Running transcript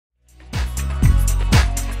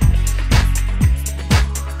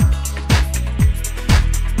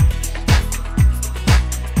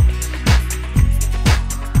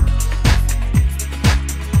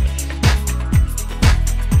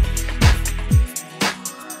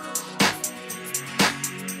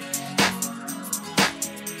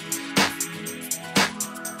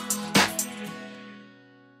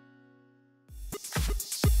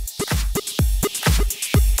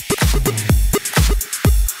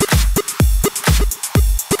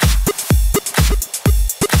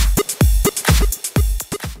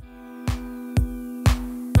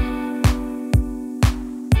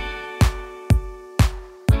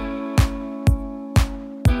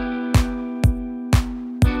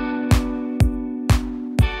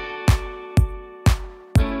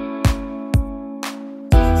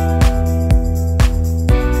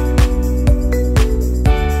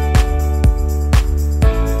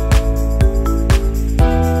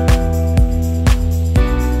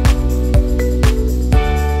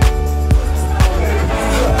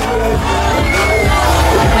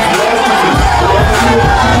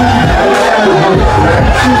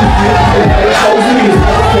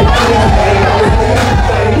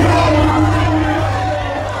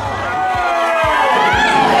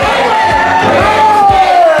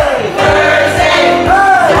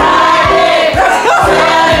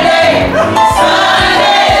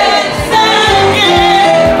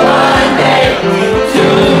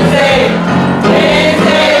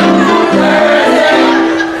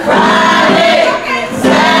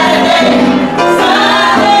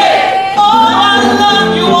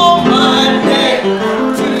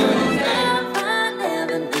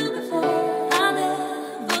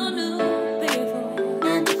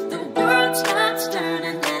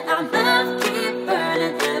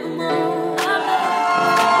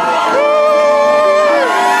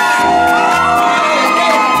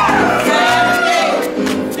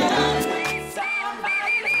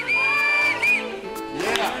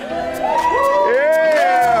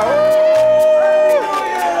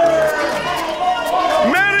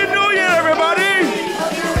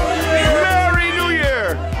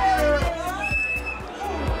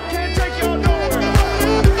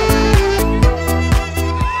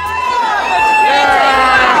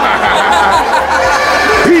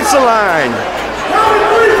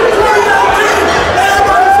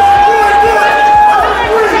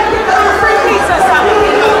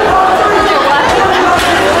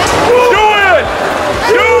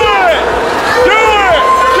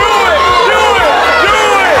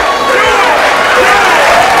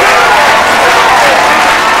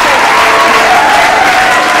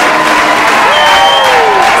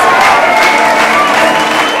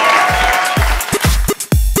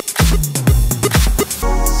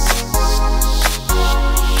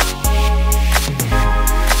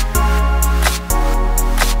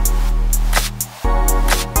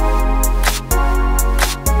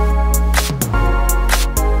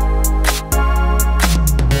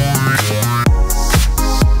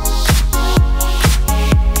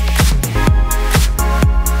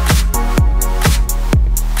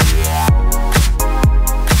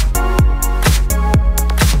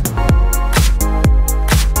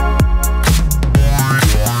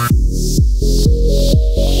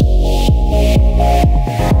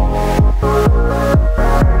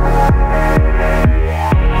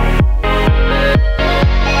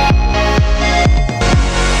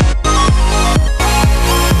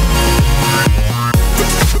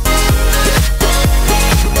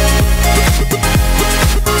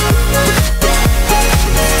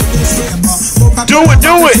it,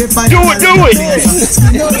 do it, do it, do it.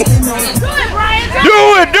 Do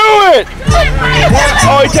it, do it.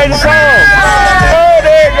 Oh, he changed his song. Oh,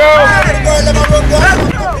 there you go.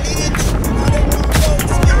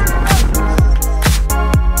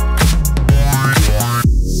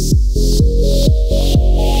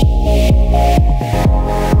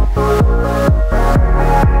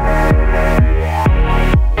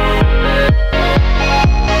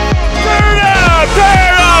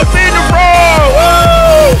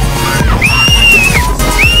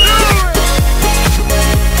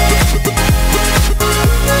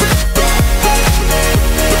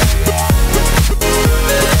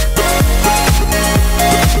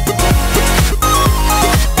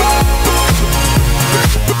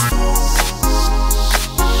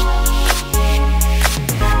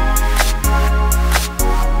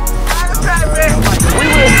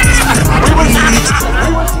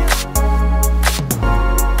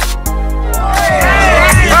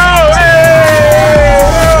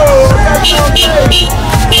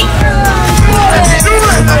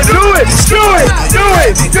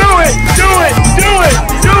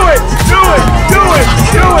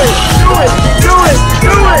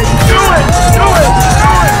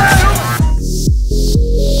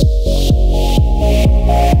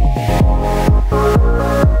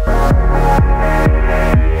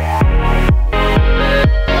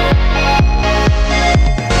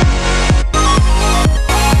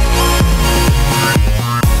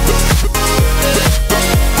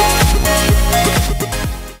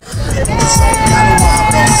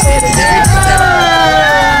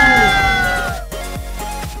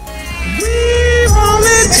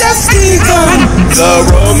 The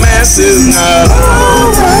romance is not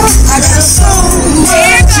over. I got so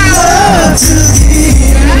much love to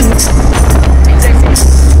give.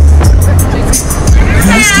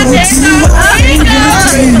 Let's go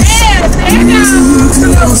to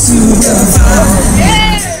close to the fire.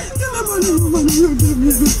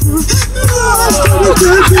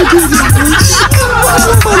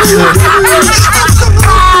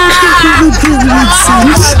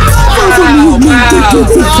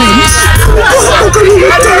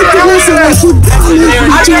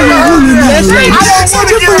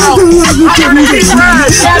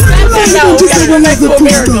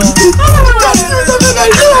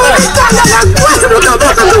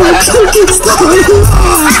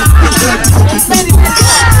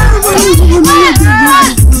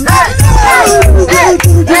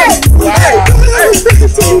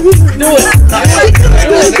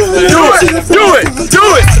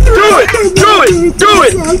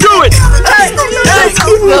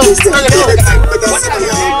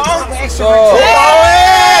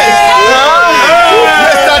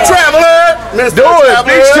 Mr. Traveler, do it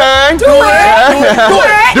next time. Do it.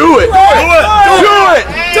 Do it. Do it. Do it.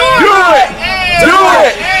 Do it. Do it.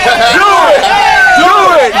 Do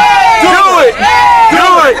it. Do it. Do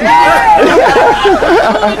it.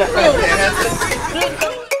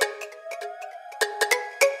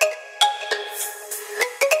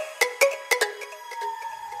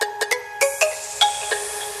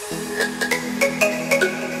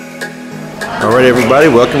 All right, everybody,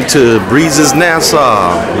 welcome to Breezes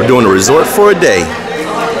Nassau. We're doing a resort for a day.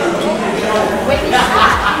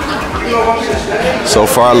 So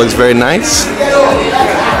far, it looks very nice.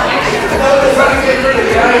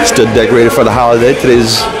 Still decorated for the holiday.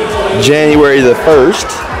 Today's January the 1st.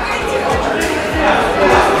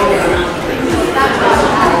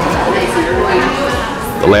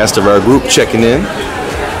 The last of our group checking in.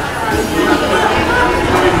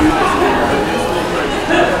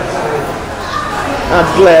 I'm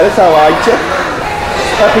glad it's how I like you.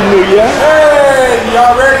 Happy New Year. Hey,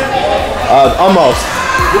 y'all ready? Almost.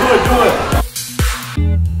 Do it, do it.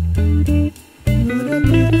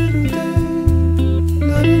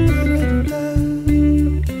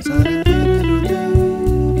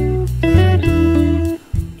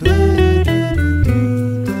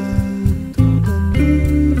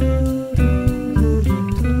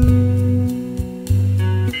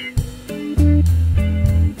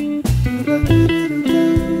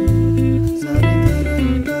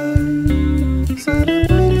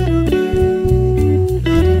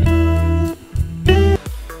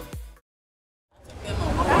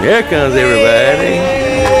 Here comes everybody.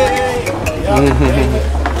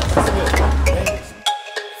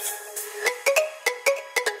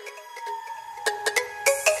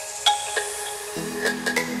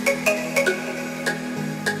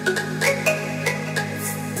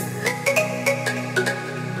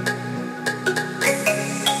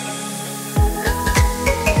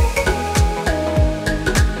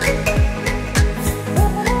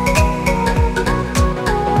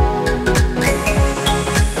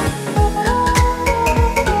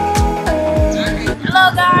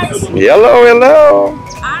 Hello, hello.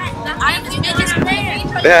 I'm the biggest fan.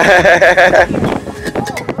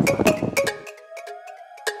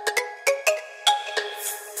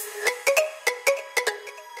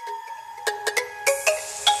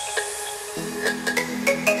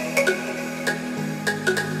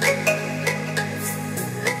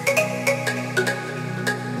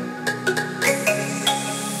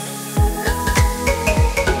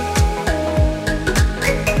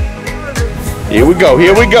 Here we go,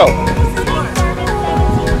 here we go.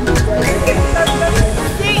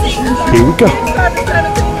 Here we go.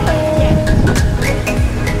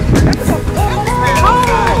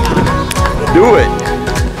 Do it.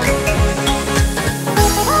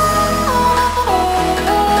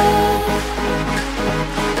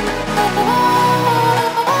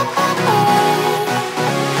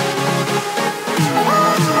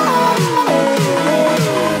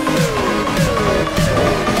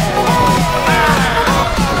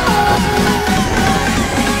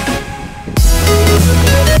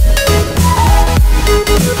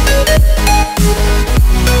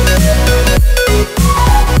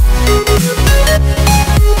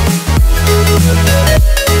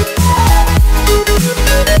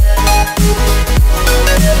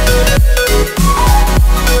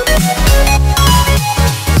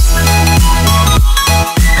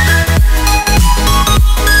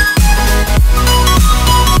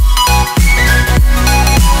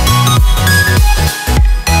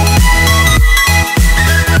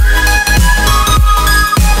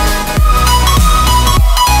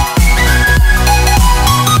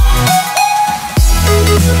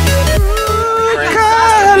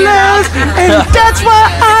 And that's why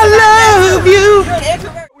I love you.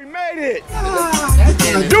 We made it.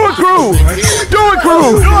 Do it, crew. Do it,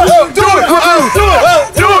 crew. Do it, crew. Do it.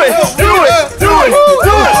 Do it. Do it. Do it.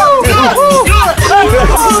 Do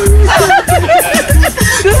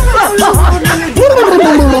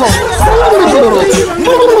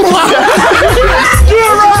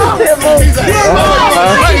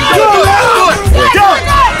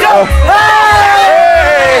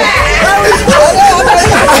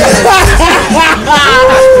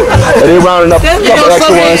They rounding up a couple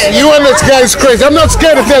extra ones. You and this guy's crazy. I'm not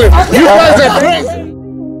scared to tell him. You guys are crazy.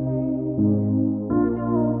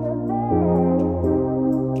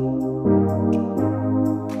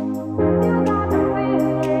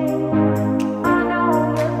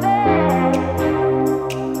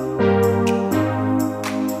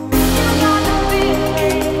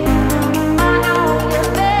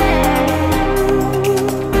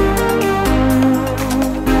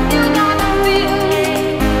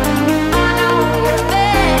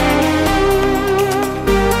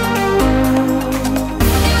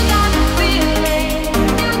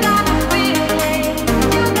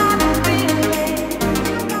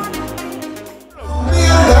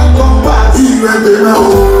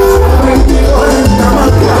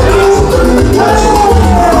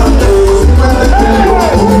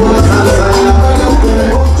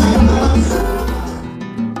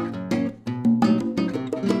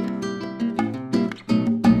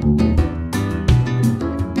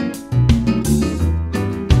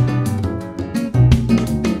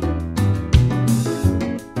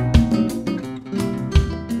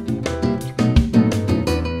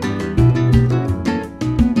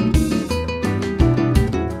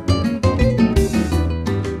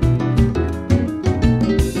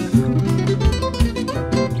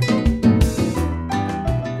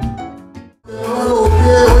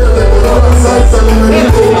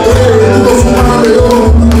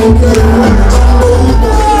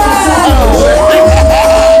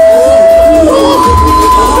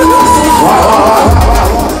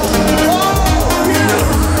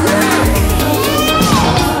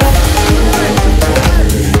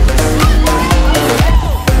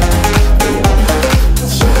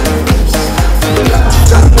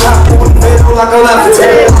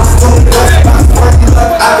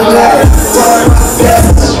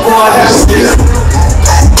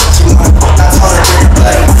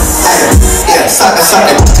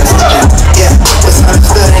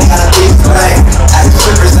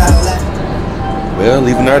 Well,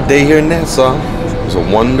 leaving our day here in Nassau. It was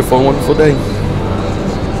a wonderful, wonderful day.